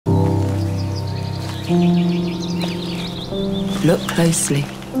Look closely.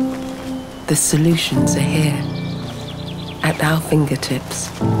 The solutions are here, at our fingertips.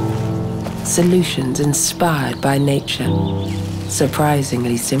 Solutions inspired by nature,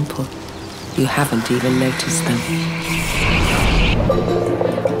 surprisingly simple. You haven't even noticed them.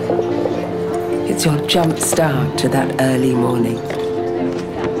 It's your jump start to that early morning.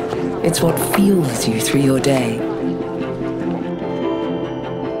 It's what fuels you through your day.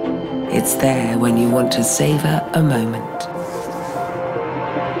 It's there when you want to savor a moment.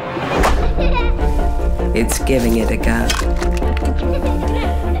 It's giving it a go.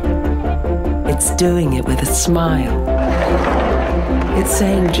 It's doing it with a smile. It's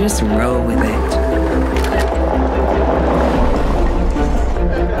saying just roll with it.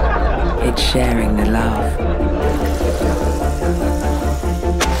 It's sharing the love.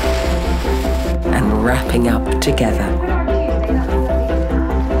 And wrapping up together.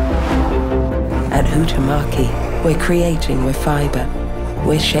 At Huhtamaki, we're creating with fiber.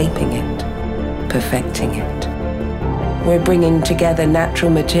 We're shaping it, perfecting it. We're bringing together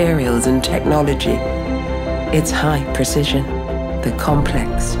natural materials and technology. It's high precision, the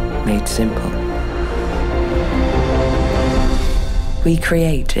complex made simple. We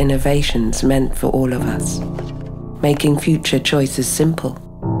create innovations meant for all of us, making future choices simple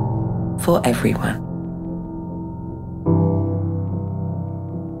for everyone.